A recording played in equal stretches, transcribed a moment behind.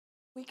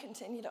we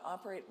continue to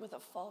operate with a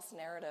false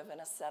narrative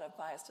and a set of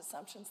biased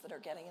assumptions that are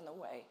getting in the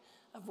way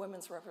of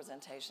women's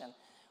representation.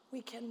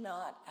 We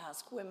cannot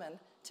ask women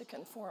to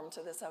conform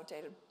to this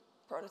outdated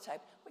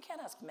prototype. We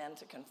can't ask men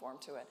to conform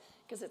to it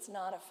because it's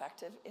not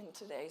effective in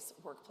today's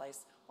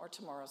workplace or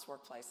tomorrow's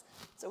workplace.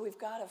 So we've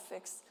got to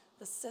fix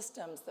the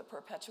systems that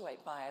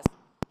perpetuate bias,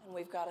 and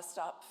we've got to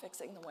stop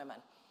fixing the women.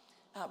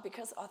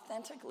 Because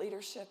authentic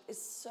leadership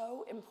is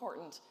so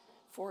important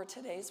for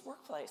today's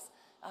workplace.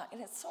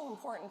 And it's so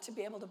important to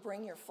be able to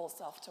bring your full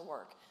self to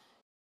work.